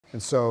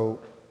And so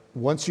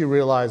once you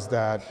realize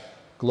that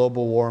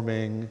global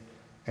warming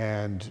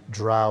and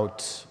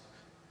drought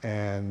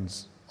and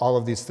all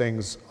of these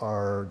things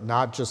are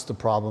not just the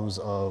problems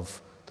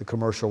of the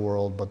commercial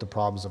world, but the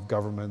problems of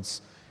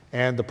governments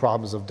and the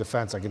problems of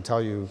defense. I can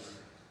tell you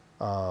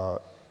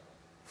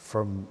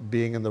from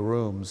being in the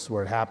rooms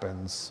where it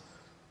happens,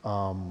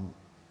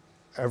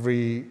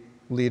 every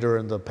leader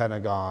in the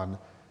Pentagon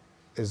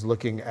is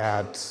looking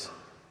at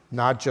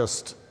not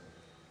just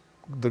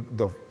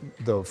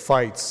the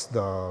fights,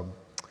 the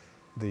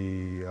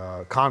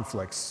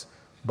conflicts,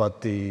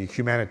 but the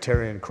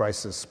humanitarian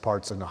crisis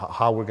parts and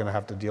how we're going to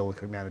have to deal with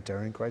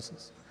humanitarian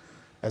crisis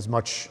as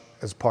much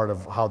as part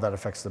of how that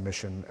affects the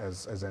mission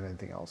as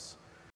anything else.